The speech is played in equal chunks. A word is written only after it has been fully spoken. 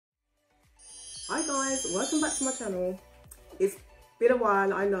Hi guys, welcome back to my channel. It's been a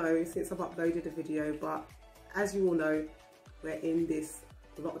while, I know, since I've uploaded a video, but as you all know, we're in this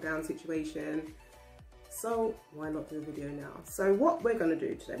lockdown situation, so why not do a video now? So what we're going to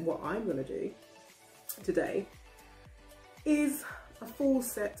do today, what I'm going to do today, is a full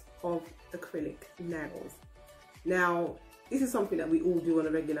set of acrylic nails. Now, this is something that we all do on a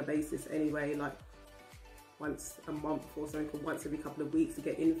regular basis anyway, like once a month or something, or once every couple of weeks to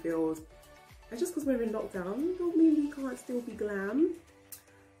get infills. And just because we're in lockdown, don't mean we can't still be glam.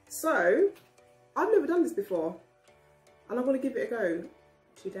 So, I've never done this before, and I'm going to give it a go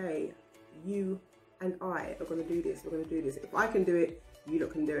today. You and I are going to do this. We're going to do this. If I can do it, you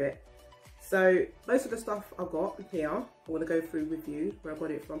lot can do it. So, most of the stuff I've got here, I'm going to go through with you where I got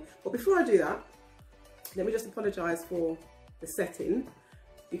it from. But before I do that, let me just apologise for the setting,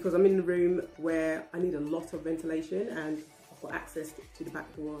 because I'm in the room where I need a lot of ventilation, and I've got access to the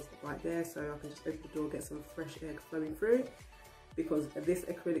back doors right there, so I can just open the door, get some fresh air flowing through, because this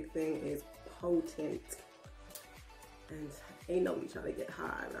acrylic thing is potent, and ain't nobody trying to get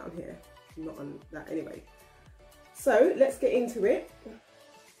high around here. Not on that anyway. So let's get into it.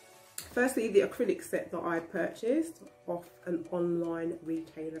 Firstly, the acrylic set that I purchased off an online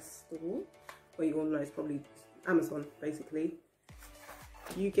retailer store, where you all know it's probably Amazon basically.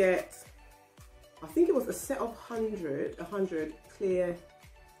 You get, I think it was a set of 100 clear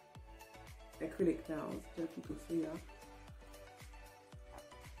acrylic nails. I don't know if you can see that.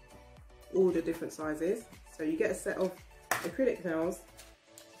 All the different sizes. So you get a set of acrylic nails,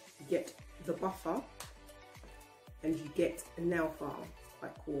 you get the buffer, and you get a nail file,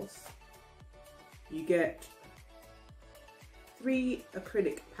 quite coarse. You get 3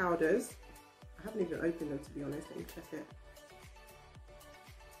 acrylic powders. I haven't even opened them, to be honest. Let me check it.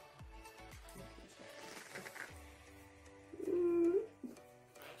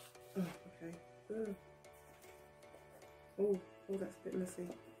 Oh, that's a bit messy.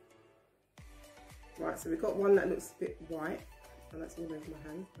 Right, so we've got one that looks a bit white, and that's all over my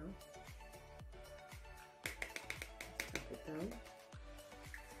hands now. Tap it down.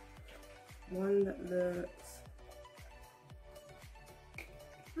 One that looks...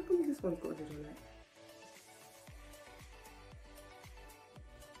 How come this one's got a lid on it?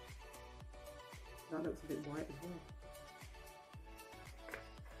 That looks a bit white as well.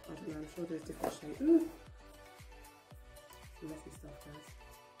 I don't know, I'm sure there's different shades. Ooh. Messy stuff, guys.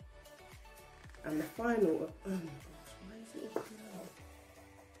 And the final, oh my gosh, why is it all clear?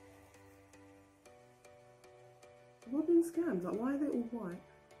 Have I been scammed? Like, why are they all white?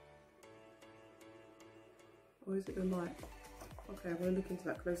 Or is it the light? Okay, I'm going to look into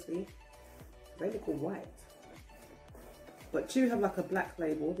that closely. They look all white. But 2 have like a black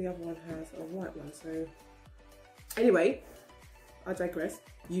label, the other one has a white one. So, anyway, I digress.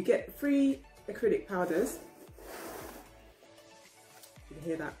 You get 3 acrylic powders. You can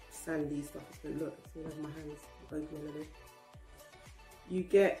hear that sandy stuff. So look, it's all over my hands, opening the lid. You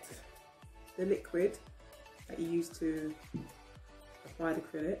get the liquid that you use to apply the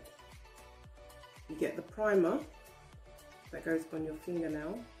acrylic. You get the primer that goes on your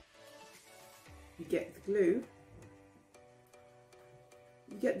fingernail. You get the glue.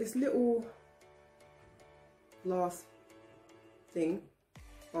 You get this little glass thing,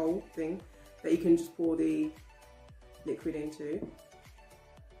 bowl thing, that you can just pour the liquid into.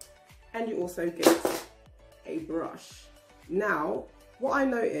 And you also get a brush. Now, what I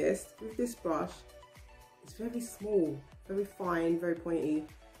noticed with this brush, it's very small, very fine, very pointy.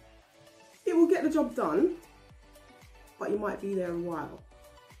 It will get the job done, but you might be there a while.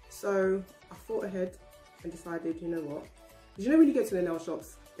 So I thought ahead and decided, you know what? Because you know when you go to the nail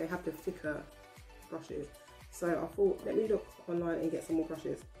shops, they have the thicker brushes. So I thought, let me look online and get some more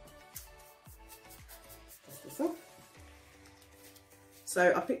brushes. Dust this off.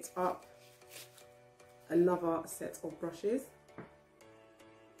 So I picked up another set of brushes.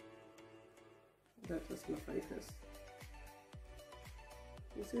 That's my focus.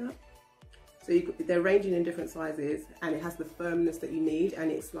 You see that? So they're ranging in different sizes, and it has the firmness that you need,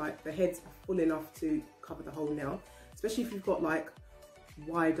 and it's like the heads are full enough to cover the whole nail, especially if you've got like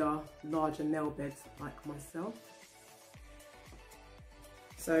wider, larger nail beds like myself.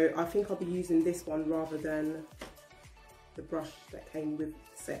 So I think I'll be using this one rather than the brush that came with the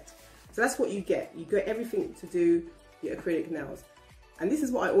set. So that's what you get. You get everything to do your acrylic nails. And this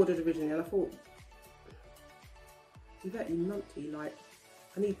is what I ordered originally, and I thought, you bet you numpty, like,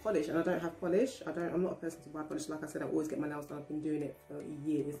 I need polish, and I don't have polish. I'm not a person to buy polish. Like I said, I always get my nails done. I've been doing it for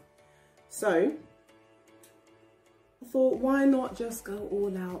years. So I thought, why not just go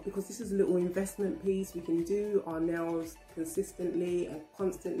all out? Because this is a little investment piece. We can do our nails consistently and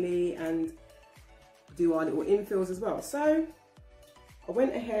constantly, and do our little infills as well. So I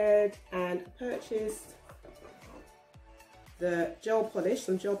went ahead and purchased the gel polish,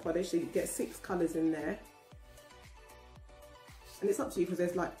 some gel polish. So you get 6 colours in there. And it's up to you because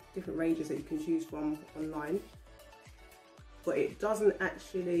there's like different ranges that you can choose from online. But it doesn't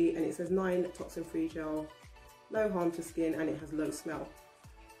actually, and it says 9 toxin free gel, no harm to skin, and it has low smell.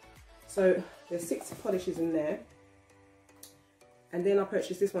 So there's 6 polishes in there. And then I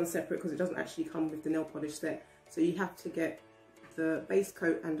purchased this one separate because it doesn't actually come with the nail polish set. So you have to get the base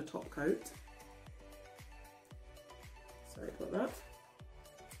coat and the top coat. So I got that.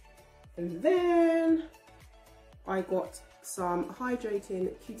 And then I got some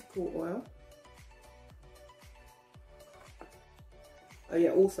hydrating cuticle oil. Oh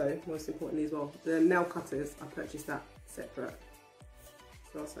yeah, also, most importantly as well, the nail cutters, I purchased that separate.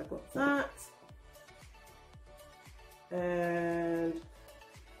 So I got that. And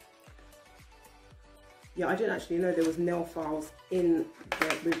yeah, I didn't actually know there was nail files in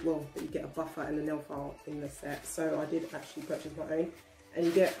the, well, that you get a buffer and a nail file in the set. So I did actually purchase my own, and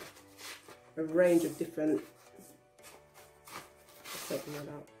you get a range of different, let's take them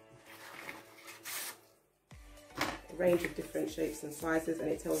out. A range of different shapes and sizes, and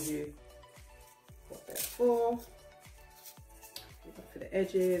it tells you what they're for the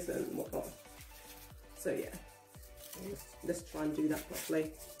edges and whatnot. So yeah, let's try and do that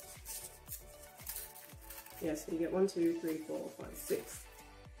properly. Yeah, so you get 1, 2, 3, 4, 5, 6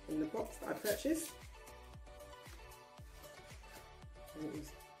 in the box that I purchased. And it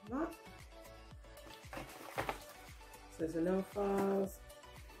was that. So there's the nail files,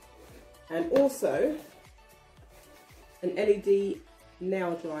 and also an LED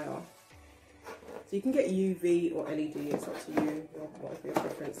nail dryer. So you can get UV or LED, it's up to you, whatever your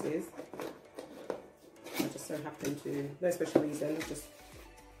preference is. I just so happen to, no special reason, just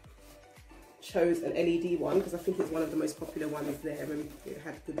chose an LED one because I think it's one of the most popular ones there and it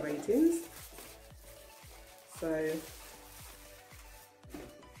had good ratings. So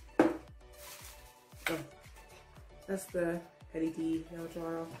that's the LED nail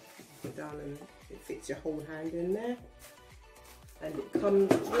dryer. Put it down and it fits your whole hand in there. And it comes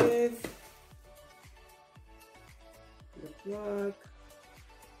with the plug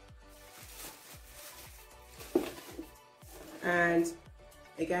and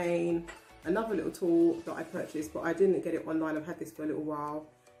again another little tool that I purchased, but I didn't get it online. I've had this for a little while.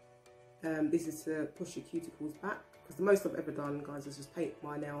 This is to push your cuticles back, because the most I've ever done, guys, is just paint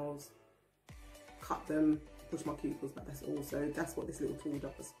my nails, cut them, push my cuticles back. That's all. So that's what this little tool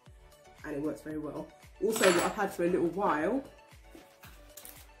does, and it works very well. Also, what I've had for a little while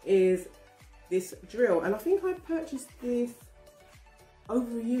is this drill, and I think I purchased this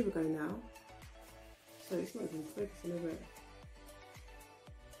over a year ago now. So it's not even focusing over it.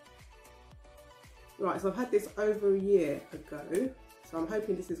 Right, so I've had this over a year ago, so I'm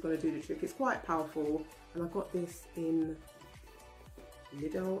hoping this is going to do the trick. It's quite powerful, and I got this in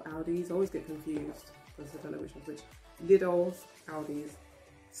Lidl, Aldi's. I always get confused because I don't know which one's which. Lidl's, Aldi's.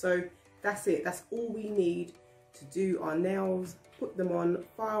 So that's it. That's all we need to do our nails. Put them on,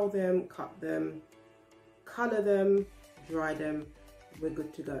 file them, cut them, colour them, dry them. We're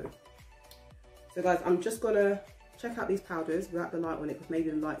good to go. So guys, I'm just going to check out these powders without the light on it, because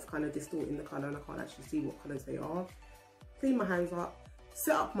maybe the light's kind of distorting the colour and I can't actually see what colours they are. Clean my hands up,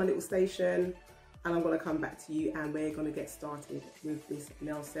 set up my little station, and I'm going to come back to you and we're going to get started with this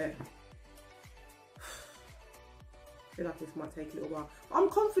nail set. I feel like this might take a little while. I'm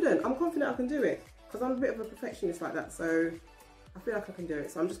confident I can do it, because I'm a bit of a perfectionist like that, so I feel like I can do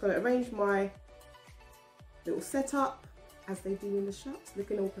it. So I'm just going to arrange my little setup as they do in the shops,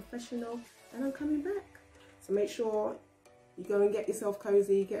 looking all professional, and I'm coming back. So make sure you go and get yourself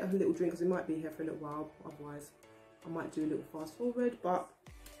cozy, get a little drink, because we might be here for a little while. Otherwise, I might do a little fast forward, but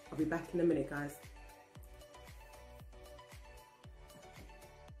I'll be back in a minute, guys.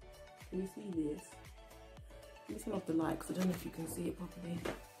 Can you see this? Let me turn off the light, because I don't know if you can see it properly.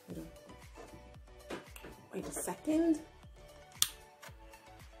 Hold on. Wait a second.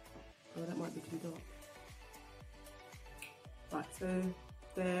 Oh, that might be too dark. Right, so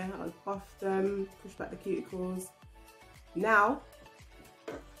there, I've buffed them, pushed back the cuticles. Now,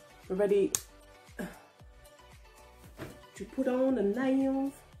 we're ready to put on the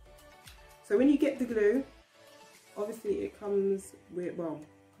nails. So when you get the glue, obviously it comes with, well,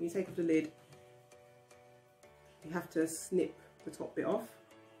 when you take off the lid, you have to snip the top bit off.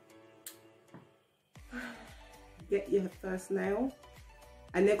 Get your first nail,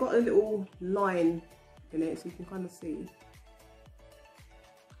 and they've got a little line in it so you can kind of see.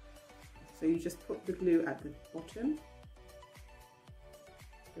 So you just put the glue at the bottom.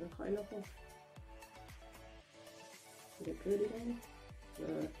 Did I cut enough off? Did it really go?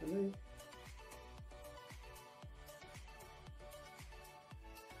 Hello.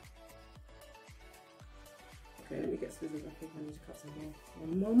 Okay, let me get scissors. I think I need to cut some more.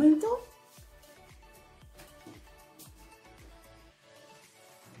 One momento.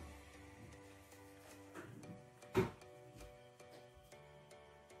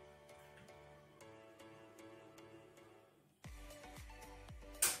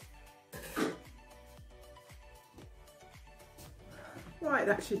 Right,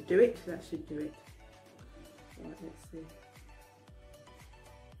 that should do it. That should do it. Right, let's see.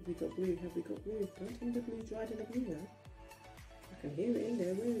 Have we got glue? Have we got glue? Don't tell me the glue dried in the glue now. I can hear it in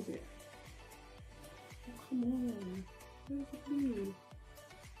there. Where is it? Oh, come on. Where's the glue?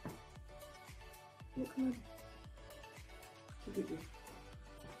 What can I do?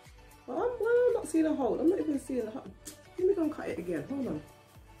 Well, I'm not seeing a hole. I'm not even seeing the hole. Let me go and cut it again. Hold on.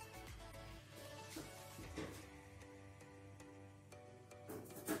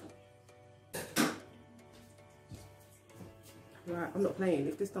 Right, I'm not playing.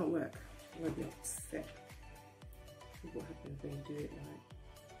 If this don't work, I won't be upset. This is what happens when you do it right.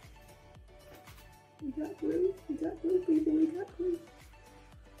 We got glue. We got glue, people. We got glue.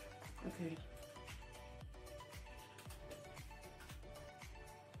 Okay.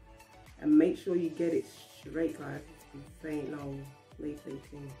 And make sure you get it straight, guys. This ain't no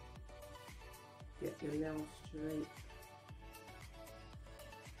plating. Get your nails straight.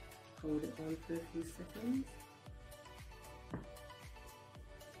 Hold it on for a few seconds.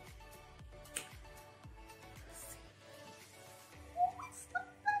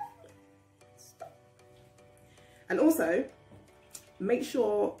 And also, make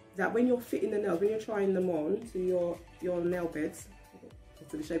sure that when you're fitting the nails, when you're trying them on to your nail beds,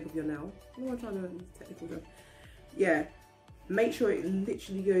 to the shape of your nail, I don't want to try to use technical term. Yeah, make sure it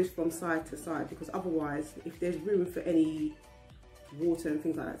literally goes from side to side, because otherwise, if there's room for any water and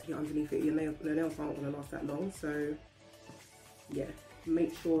things like that to get underneath it, the nails aren't going to last that long. So, yeah,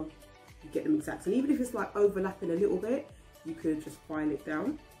 make sure you get them exact. And even if it's like overlapping a little bit, you could just file it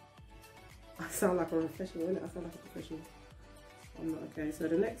down. I sound like a professional, innit? I sound like a professional. I'm not. Okay, so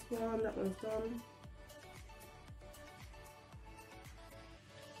the next one, that one's done.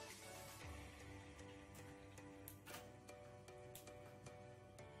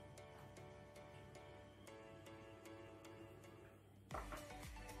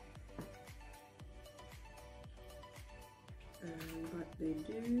 And like they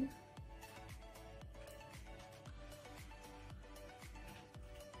do.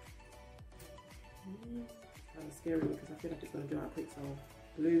 Kind of scary because I feel like it's going to go out quick, so I'll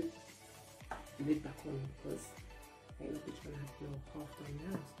glue the lid back on because ain't no bitch going to have no half done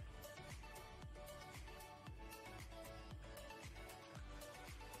nails.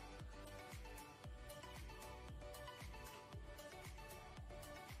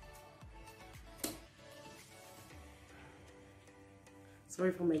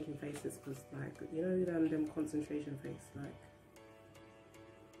 Sorry for making faces because, like, you know, them concentration face, like,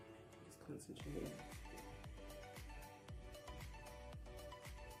 just concentrating.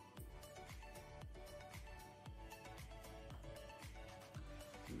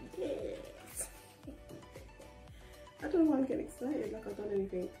 Yes. I don't know why I'm getting excited, like I've done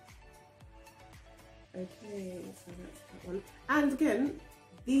anything. Okay, so that's that one. And again,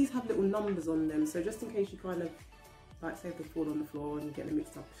 these have little numbers on them, so just in case you kind of, like, say if they fall on the floor and you get them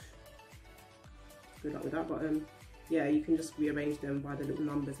mixed up, good luck with that. But yeah, you can just rearrange them by the little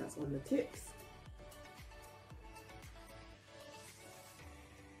numbers that's on the tips.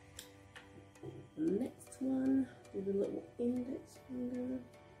 The next one, do the little index finger.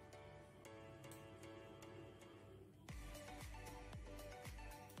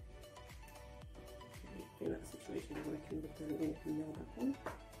 I think that situation is working with the little nail back on.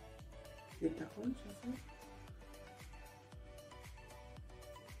 Lid back on, shall I say?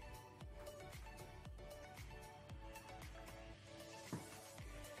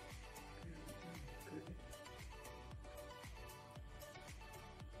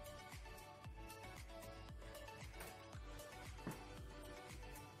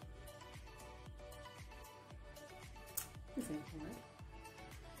 This ain't hard.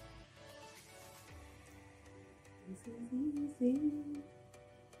 This is easy.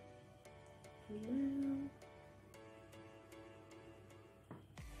 Now.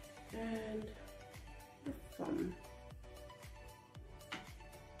 And the thumb.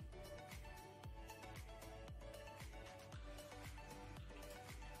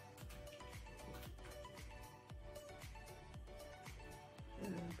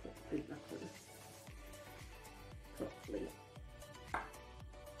 And put the lid back on properly.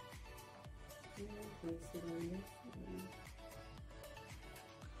 place it on you.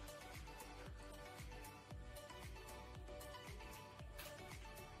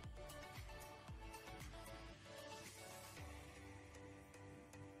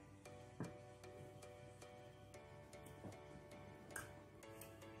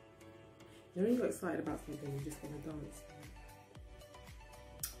 You know, when you got excited about something, you just want to dance.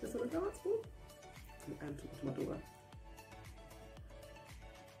 Just want to dance, boo. I'm talking to my daughter.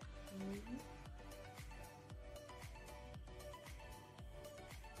 Okay.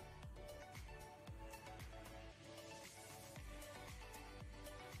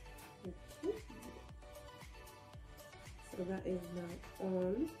 So that is now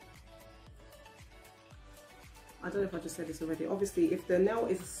on. I don't know if I just said this already. Obviously, if the nail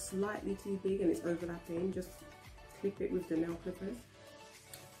is slightly too big and it's overlapping, just clip it with the nail clippers.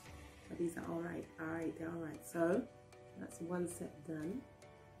 But these are alright, they're alright. So that's one set done.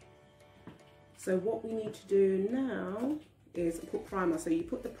 So what we need to do now is put primer. So you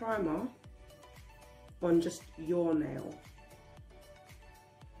put the primer on just your nail,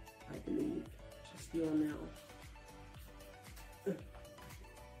 I believe, just your nail.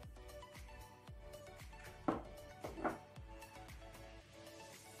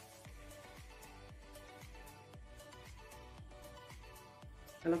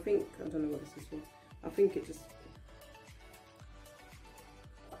 And I think, I don't know what this is for, I think it just,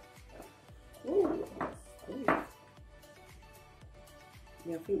 oh,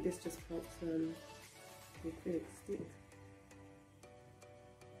 yeah, I think this just helps the acrylic stick.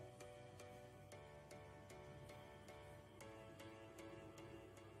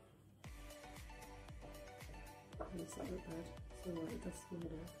 It's not that bad, it's alright, it does smell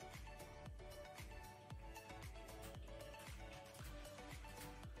though.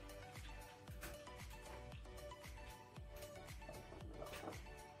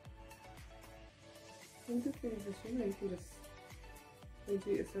 And the thing is, you know, you can just, when you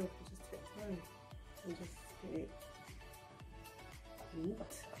do it yourself, you just take time and just get it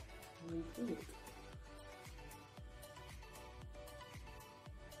neat and good.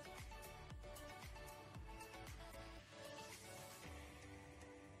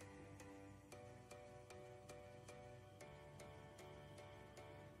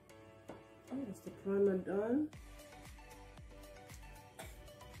 Oh, that's the primer done.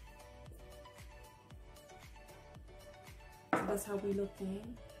 That's how we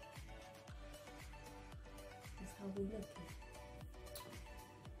looking. That's how we looking.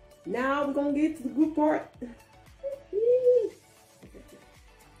 Now we're gonna get to the good part.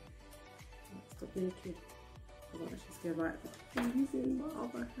 Stop being a kid. I'm actually scared about using my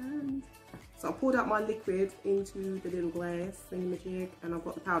other hand. So I poured out my liquid into the little glass thingamajig, and I've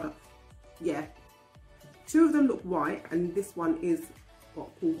got the powder. Yeah, two of them look white, and this one is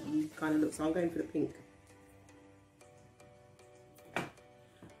what porky kind of looks. So I'm going for the pink.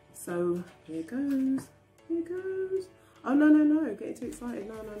 So here goes, here goes. Oh no, no, no, getting too excited.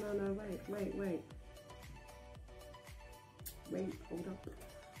 No, no, no, no, wait. Wait, hold up.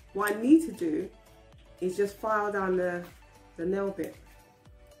 What I need to do is just file down the nail bit.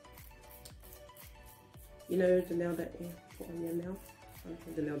 You know, the nail that you put on your nail?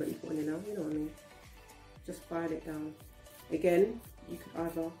 The nail that you put on your nail, you know what I mean? Just file it down. Again, you could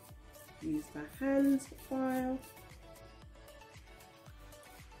either use the hand file,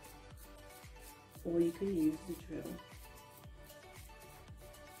 or you can use the drill.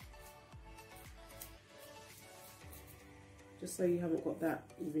 Just so you haven't got that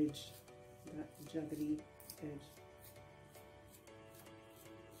ridge, that jaggedy edge.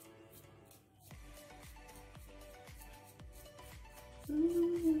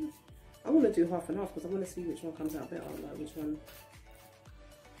 I want to do half and half because I want to see which one comes out better, like which one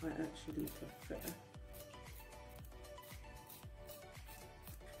I actually prefer.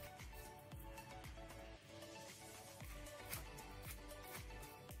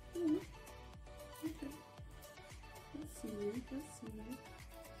 Okay. Let's see.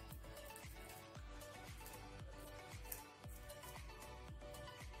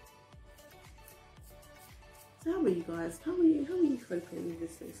 So how are you guys? How are you coping with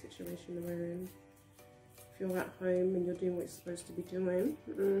this situation we're in? If you're at home and you're doing what you're supposed to be doing,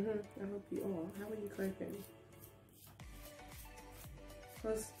 I hope you are. How are you coping?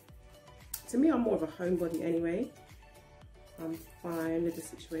 Because to me, I'm more of a homebody anyway. I'm fine with the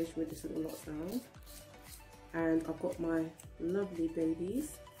situation with this little lockdown, and I've got my lovely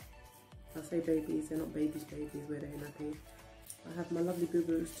babies. I say babies, they're not babies, where they're nappy. I have my lovely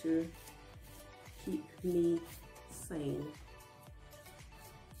boo-boos to keep me sane.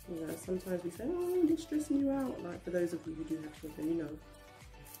 You know, sometimes we say, oh, it's stressing you out. Like for those of you who do have children, you know,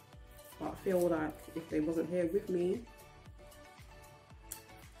 But I feel like if they wasn't here with me,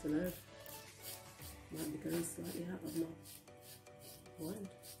 I don't know, might be going slightly out of my mind.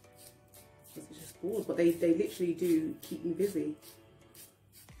 Because it's just bored. But they literally do keep me busy.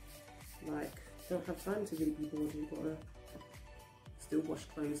 Like, you don't have time to really be bored. You've got to still wash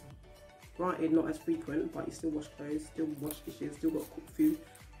clothes. Granted, not as frequent, but you still wash clothes, still wash dishes, still got to cook food.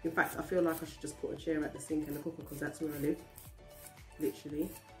 In fact, I feel like I should just put a chair at the sink and a cooker, because that's where I live, literally.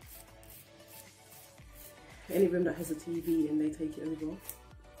 Any room that has a TV in, they take it over.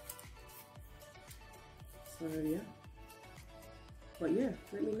 So yeah. But yeah,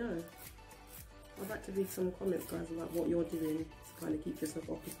 let me know. I'd like to read some comments, guys, about what you're doing to kind of keep yourself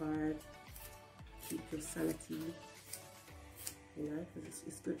occupied, keep your sanity. You know, because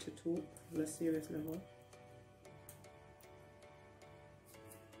it's good to talk on a serious level.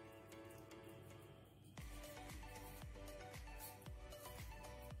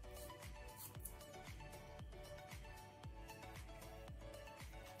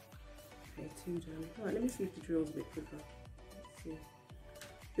 Okay, 2 done. Alright, let me see if the drill's a bit quicker. Let's see.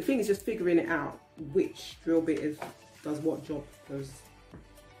 The thing is just figuring it out which drill bit does what job, because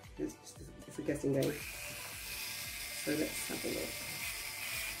it's a guessing game. So let's have a look.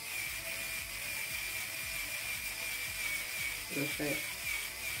 Okay,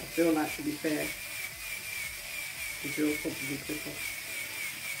 I feel like, to be fair, the drill's probably quicker.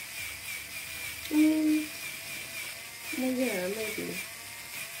 Well, yeah, maybe.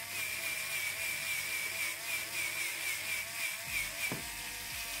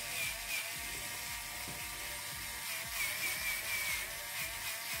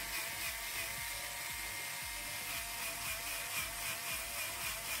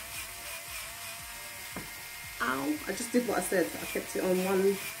 Ow, I just did what I said. I kept it on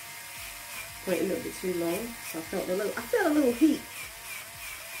one point a little bit too long, so I felt a little heat.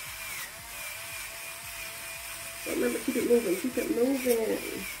 But remember, keep it moving, keep it moving.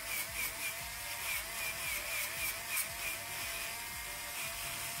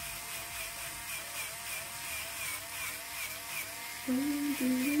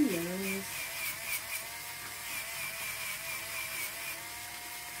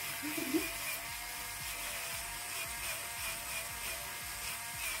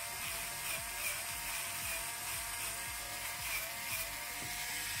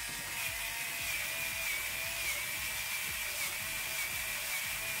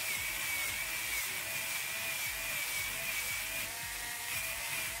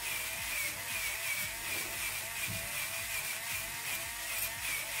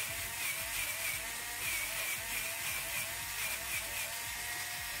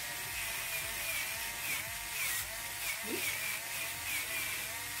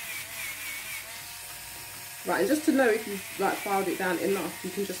 Right, and just to know if you've like filed it down enough, you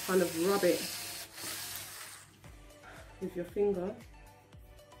can just kind of rub it with your finger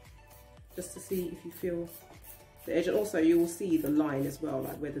just to see if you feel the edge. And also you will see the line as well,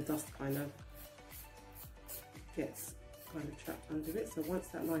 like where the dust kind of gets kind of trapped under it. So once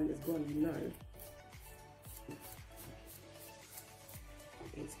that line is gone, you know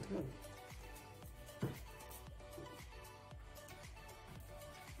it's done.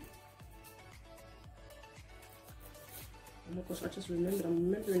 Oh my gosh, I just remembered,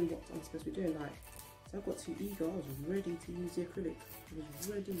 I'm remembering what I'm supposed to be doing. Like, so I got too eager, I was ready to use the acrylic. I was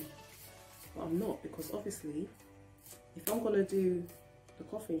ready. But I'm not, because obviously, if I'm going to do the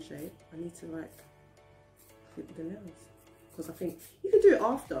coffin shape, I need to like clip the nails. Because I think, you can do it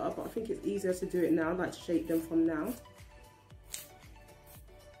after, but I think it's easier to do it now, like to shape them from now.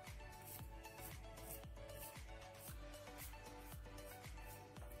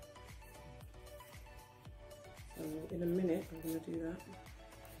 So in a minute, I'm going to do that.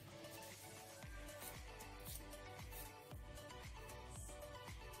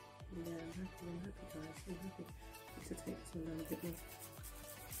 Yeah, I'm happy guys, I'm happy. I need to take this one down a bit more.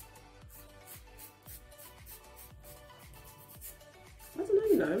 I don't know,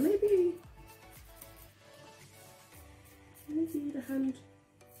 you know, maybe the hand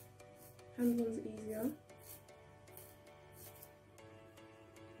one's easier.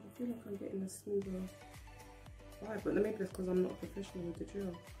 I feel like I'm getting a smoother vibe, but maybe that's because I'm not a professional with the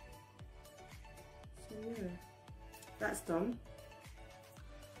drill. So yeah, that's done.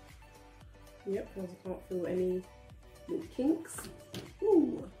 Yep, because I can't feel any little kinks.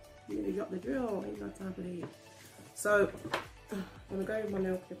 Ooh, nearly got the drill, ain't got time for it. So I'm gonna go with my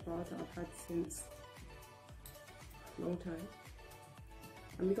nail clipper that I've had since a long time.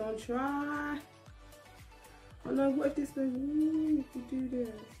 And we're gonna try. Oh no, what if this goes, if we do this?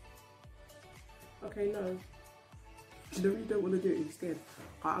 Okay, no. You really don't want to do it, you're scared.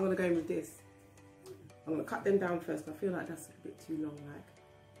 Alright, I'm going to go in with this. I'm going to cut them down first. I feel like that's a bit too long, like.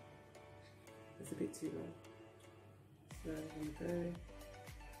 It's a bit too long. So I'm going to go.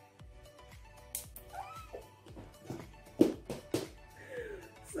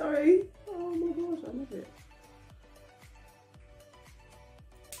 Sorry. Oh my gosh, I love it.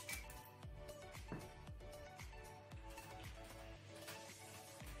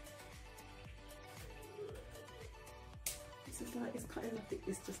 This is like, it's cutting like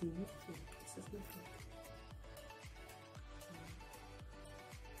it's just nothing. It's just nothing.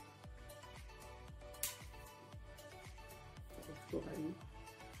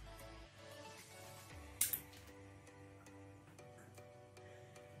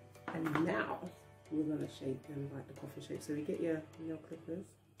 And now we're going to shape them like the coffin shape. So we get your nail clippers.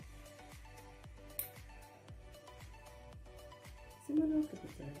 See my nail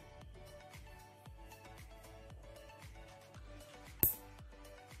clippers there?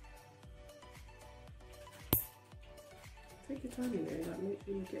 Take your time in there, like make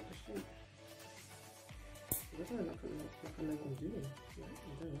sure you get the shape. I don't know, like I know what I'm doing. Like, I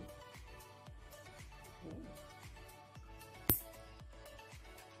don't know. Oh.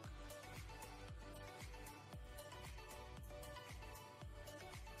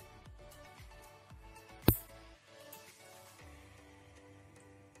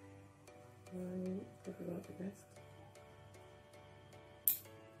 Probably not the best.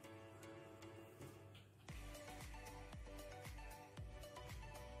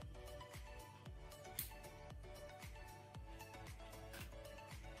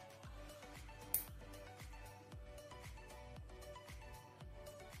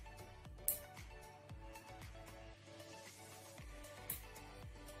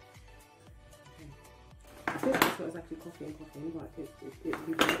 I think that's what is actually coffee and coffee, but it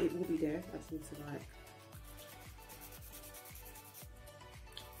will be there. I just need to like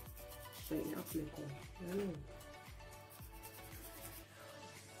straighten it up a little.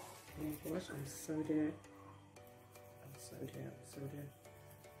 Oh my gosh, I'm so there. I'm so there, I'm so there.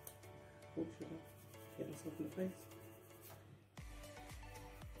 Oh, should I get myself in the face?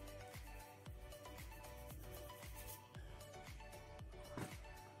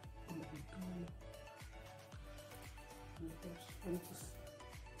 Oh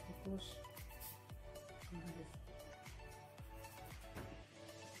gosh, guys.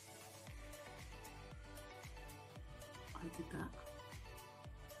 I did that.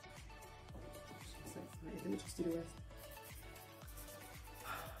 I'm so excited. Let me just do the rest.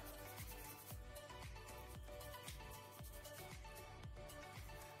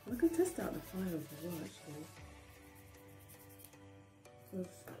 I can test out the files as well, actually. Because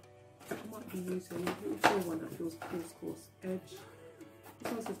I might be using the one that feels coarse edge.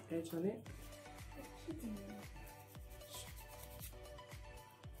 This one says edge on it.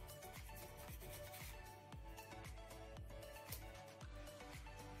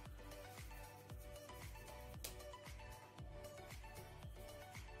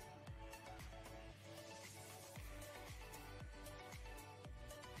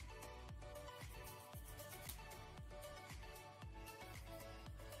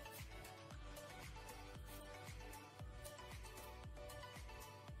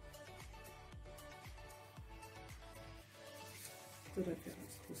 Still don't feel like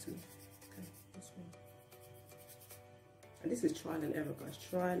it's coarse enough. Okay, this one. And this is trial and error, guys.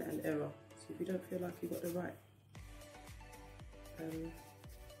 Trial and error. So if you don't feel like you got the right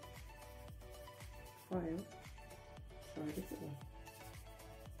file, try a different one.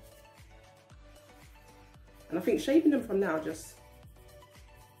 And I think shaping them from now just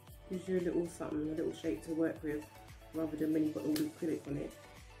gives you a little something, a little shape to work with, rather than when you've got all the acrylic on it.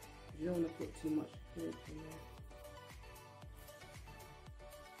 You don't want to put too much acrylic on there.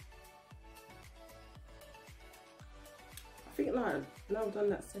 I think like now I've done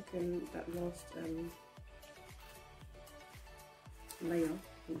that last layer on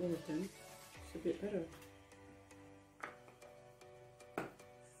all of them, it's a bit better.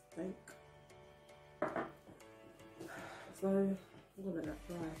 Thank. So I'm gonna let that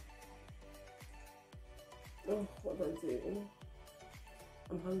dry. Oh, what do I do?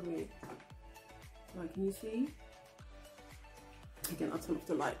 I'm hungry. Like, can you see? Again, I'll turn off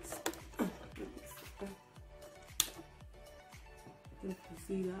the lights. You can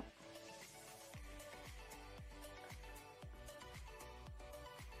see that.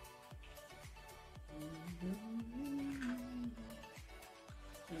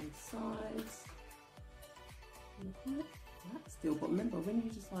 And sides. That still, but remember when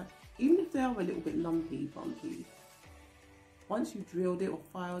you just like, even if they are a little bit lumpy, bumpy, once you drilled it or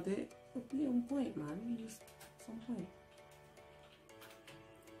filed it, it'll be on point, man. You just some point.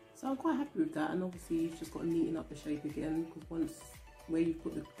 So I'm quite happy with that, and obviously you've just got to neaten up the shape again, because once where you've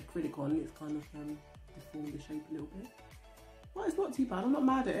put the acrylic on, it's kind of deformed the shape a little bit. But it's not too bad, I'm not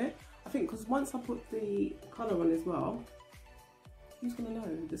mad at it. I think because once I put the colour on as well, who's going to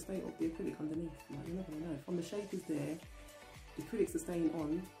know the state of the acrylic underneath? Like, you're not going to know. From the shape is there, the acrylics are staying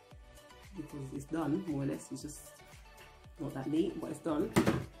on because it's done, more or less. It's just not that neat, but it's done.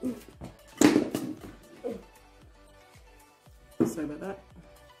 Sorry about that.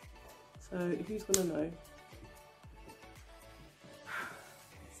 So who's going to know?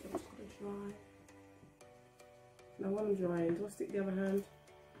 So I'm just going to dry. Now while I'm drying, do I stick the other hand?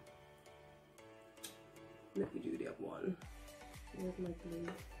 Let me do the other one. Where's my glue?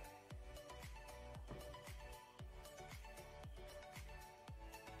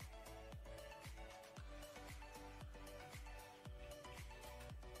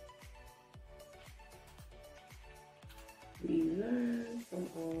 We learn from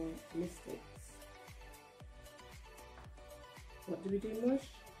our mistakes. What do we do, Mush?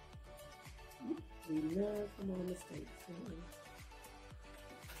 We learn from our mistakes, don't we?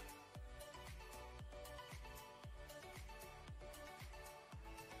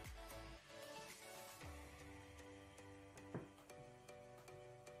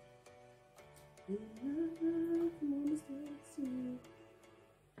 We learn from our mistakes, we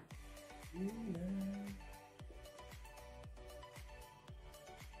learn.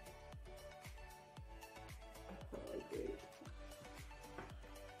 Oh, great.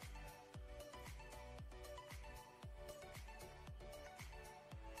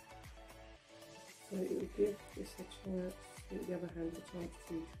 So it will give this a chance, give the other hand a chance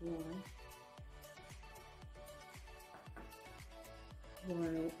to dry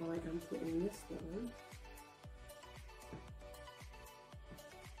while I am putting this one.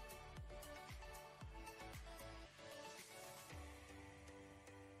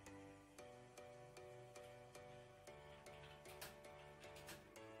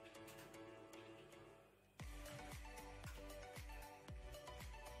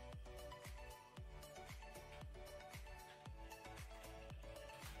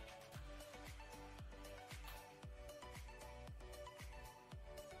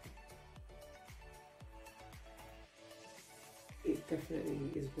 It definitely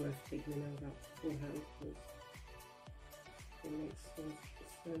is worth taking them out beforehand because it makes things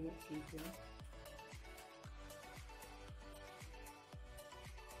so much easier.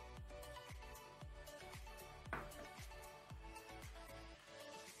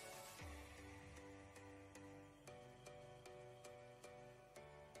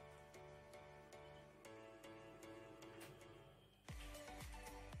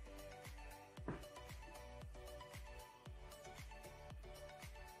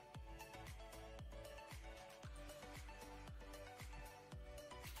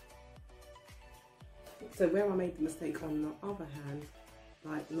 So where I made the mistake on the other hand,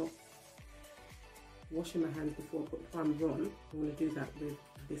 like not washing my hands before I put the primer on, I want to do that with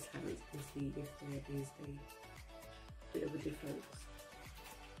this hand and see if there is a bit of a difference.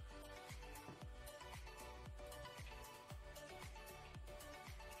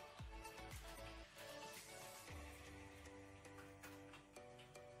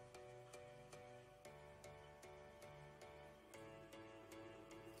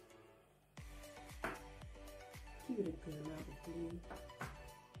 Give it a good amount of glue.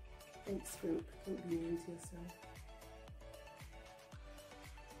 Don't scrimp, don't be mean to yourself.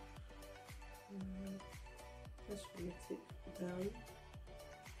 Just from the tip down.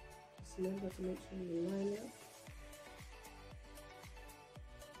 Just remember to make sure you line up.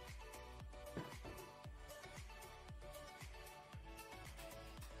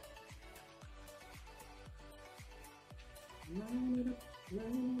 Line it up,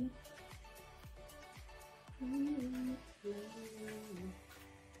 line it up.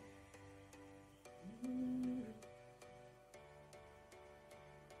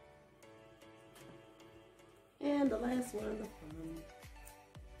 And the last one, the fun.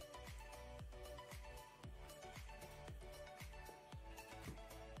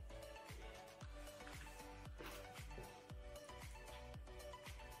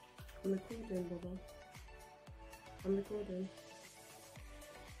 I'm recording, Baba. I'm recording.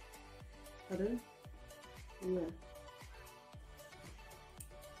 Pardon? Yeah.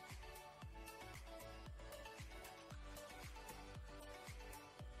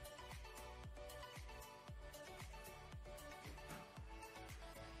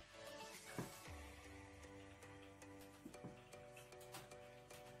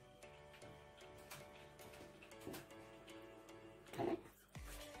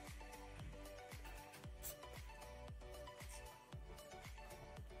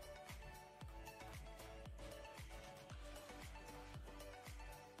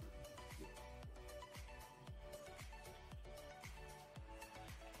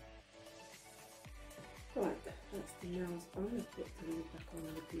 gloves on. I've put the lid back on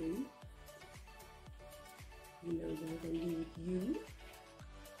the glue. You know you're going to need you.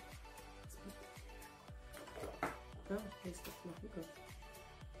 Oh, there's stuff in my finger.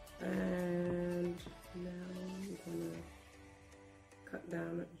 And now we're going to cut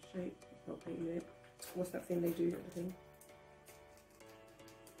down at the shape. Not painting it. What's that thing they do at the thing?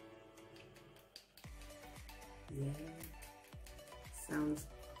 Yeah. Sounds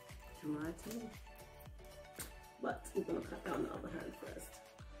dry to me. But we're going to cut down the other hand first.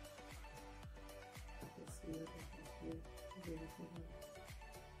 Let's see what I can do.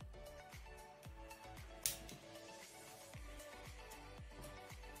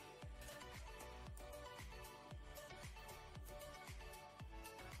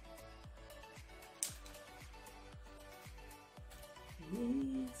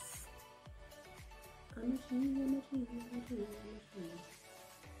 Yes. I'm a machine.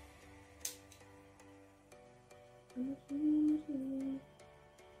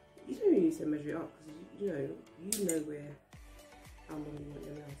 You don't really need to measure it up because you know where how long you want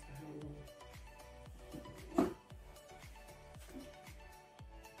your nails for how long.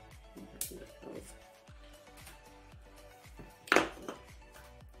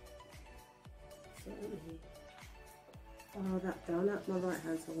 Oh, that down at my right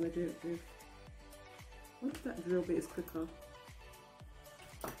hand, so I'm going to do it with. What if that drill bit is quicker?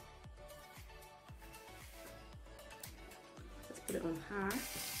 Let's put it on high.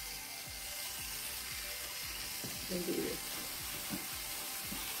 Then do this.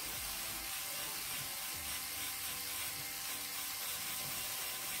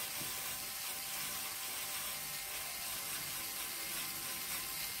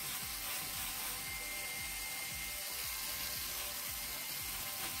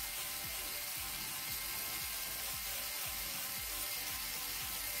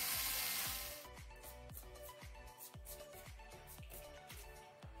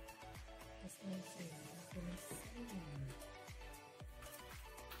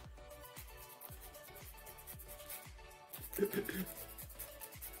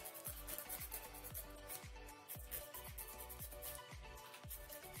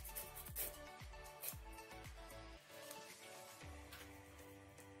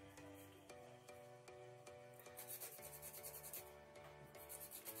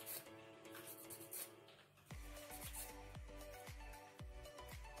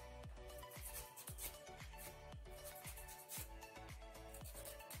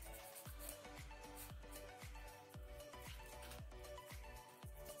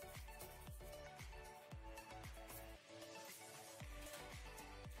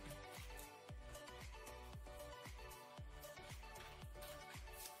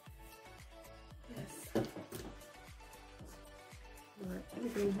 Yes. Right, let me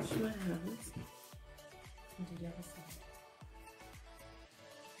go and wash my hands and do the other side.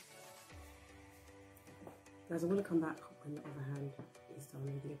 Guys, I'm going to come back when the other hand is done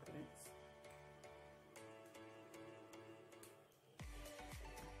with the acrylics.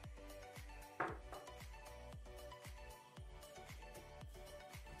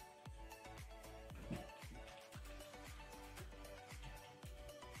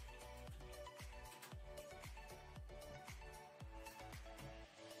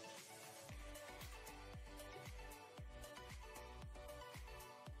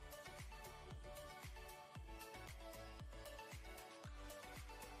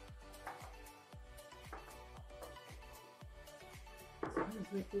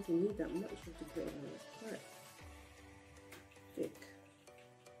 I don't think you need that much of the glitter on this part. Thick.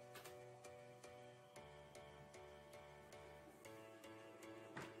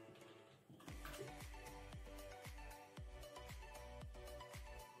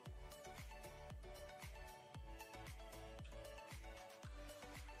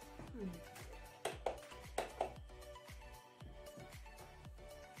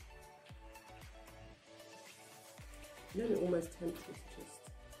 You know, it almost tempts me to just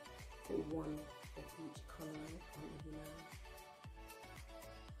put one of each colour on every nail.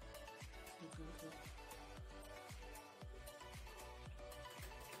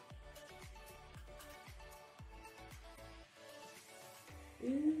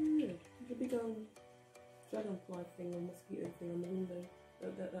 Yeah, the big dragonfly thing or mosquito thing on the window.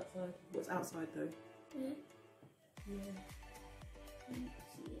 That side. What's outside though? Yeah. Yeah.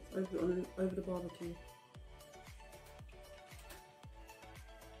 Over the barbecue.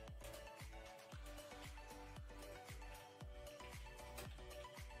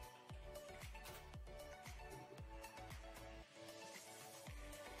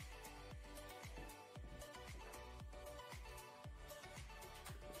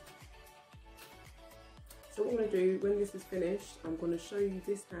 So what I'm going to do when this is finished, I'm going to show you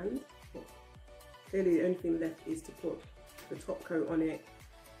this hand. Well, clearly the only thing left is to put the top coat on it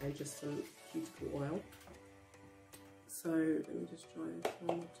and just some cuticle oil. So let me just try this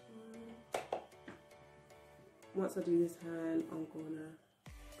one more time. Once I do this hand, I'm going to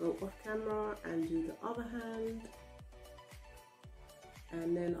go off camera and do the other hand.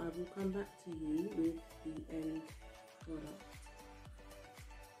 And then I will come back to you with the end product.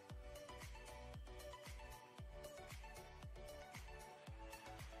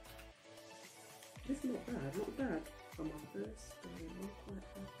 It's not bad for my first day. I'm quite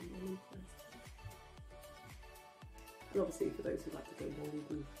happy, I'm impressed. And obviously for those who like to go longer, you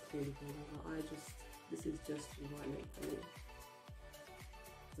can clearly go longer. This is just the right length for me.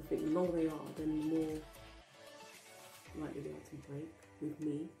 I think the longer they are, then the more likely they are to break, with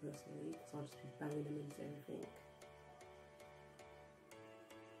me personally, because I'll just be banging them into everything.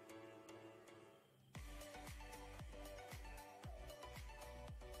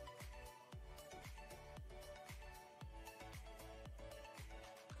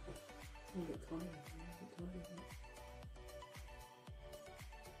 I'm a bit tired.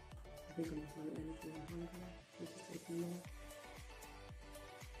 I think I'm low energy and hungry. This is taking more.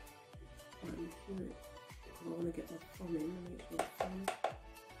 I'm curious because I want to get my thumb in and make sure the thumb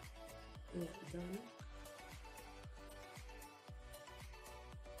is done.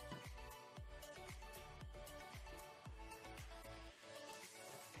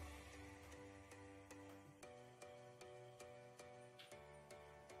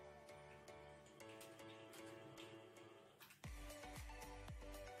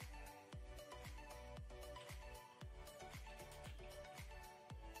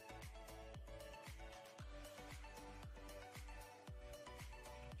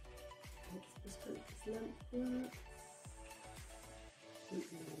 Let's just hope this lamp works. It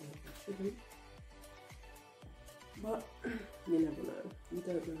shouldn't. But you never know. You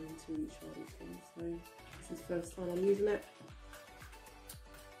don't know until you try these things. So this is the first time I'm using it.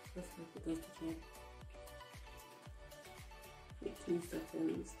 Let's hope it does the job. Wait 2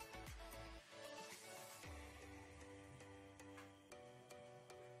 seconds.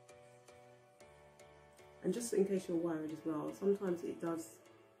 And just in case you're worried as well, sometimes it does,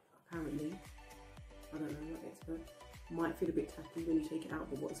 apparently, I don't know, I'm not an expert, might feel a bit tacky when you take it out,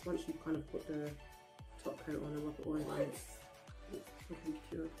 but once you kind of put the top coat on and rub the oil on, it's probably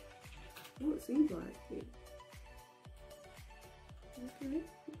cured. Oh, it seems like it. Okay.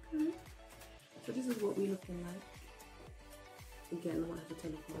 So this is what we're looking like. Again, I might have to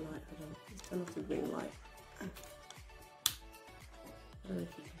turn off my light. I don't know. Let's turn off the ring light. I don't know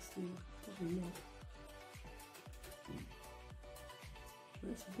if you can see. Probably not.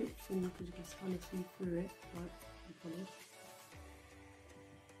 It's a bit thin because you can kind of see through it, like the polish.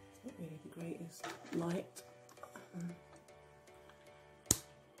 It's not really the greatest light.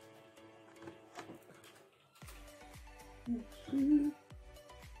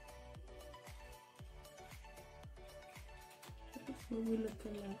 That's what we're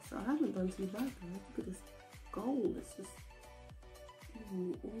looking like. So I haven't done too bad, guys. Look at this gold. It's just giving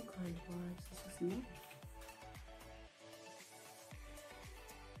me all kinds of vibes. It's just nice.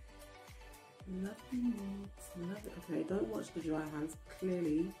 Lovely, love it. Okay, don't watch the dry hands.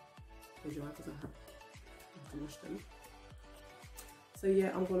 Clearly, they're dry because I have to wash them. So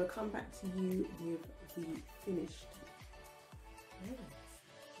yeah, I'm going to come back to you with the finished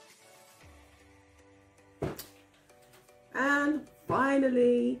nails. And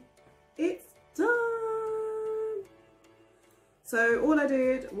finally, it's done. So all I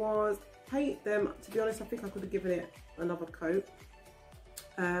did was paint them. To be honest, I think I could have given it another coat.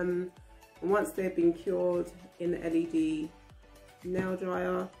 And once they've been cured in the LED nail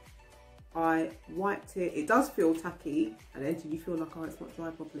dryer, I wiped it. It does feel tacky, and then you feel like, oh, it's not dry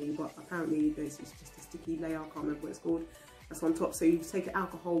properly, but apparently there's just a sticky layer, I can't remember what it's called, that's on top. So you take an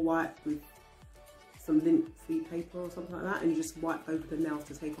alcohol wipe with some lint-free paper or something like that, and you just wipe over the nails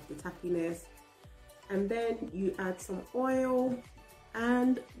to take off the tackiness. And then you add some oil,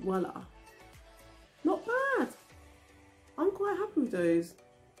 and voila. Not bad. I'm quite happy with those.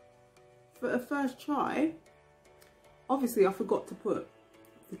 For a first try, obviously I forgot to put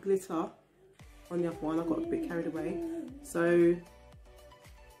the glitter on the other one. I got a bit carried away. So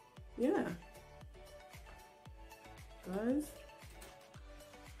yeah, guys,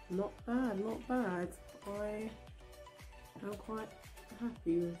 not bad, not bad. I am quite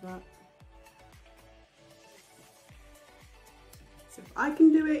happy with that. So if I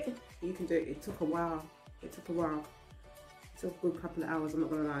can do it, you can do it. It took a while. It took a good couple of hours, I'm not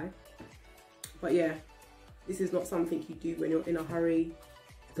gonna lie. But yeah, this is not something you do when you're in a hurry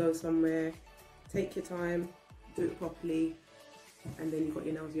to go somewhere. Take your time, do it properly, and then you've got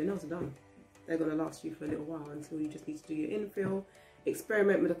your nails are done. They're going to last you for a little while until you just need to do your infill,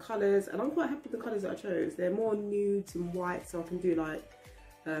 experiment with the colours, and I'm quite happy with the colours that I chose. They're more nudes and white, so I can do like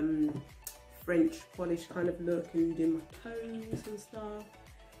French polish kind of look and do my toes and stuff.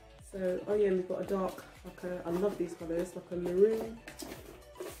 So, oh yeah, and we've got a dark, like a, I love these colours, like a maroon.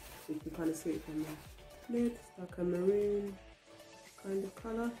 You can kind of see it from the lid, like a maroon kind of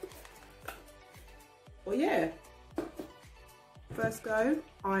colour. Well, yeah, first go,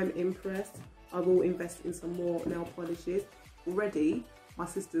 I'm impressed. I will invest in some more nail polishes. Already, my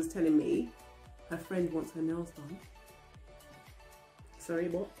sister's telling me her friend wants her nails done. Sorry,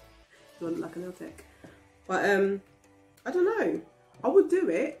 what? You want like a nail tech? But I don't know. I would do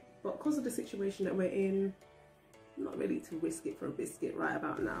it, but because of the situation that we're in, I'm not ready to risk it for a biscuit right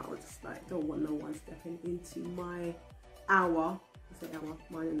about now. I just like don't want no one stepping into my hour. I say hour,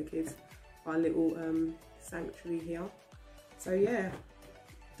 mine and the kids. Our little sanctuary here. So yeah,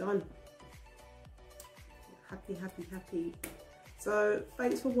 done. Happy, happy, happy. So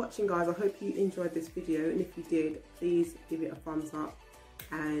thanks for watching, guys. I hope you enjoyed this video, and if you did, please give it a thumbs up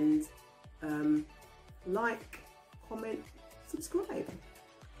and like, comment, subscribe,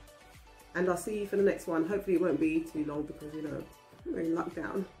 and I'll see you for the next one. Hopefully it won't be too long because, you know, we're in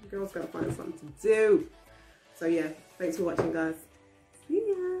lockdown. The girls gotta find something to do. So yeah, thanks for watching, guys.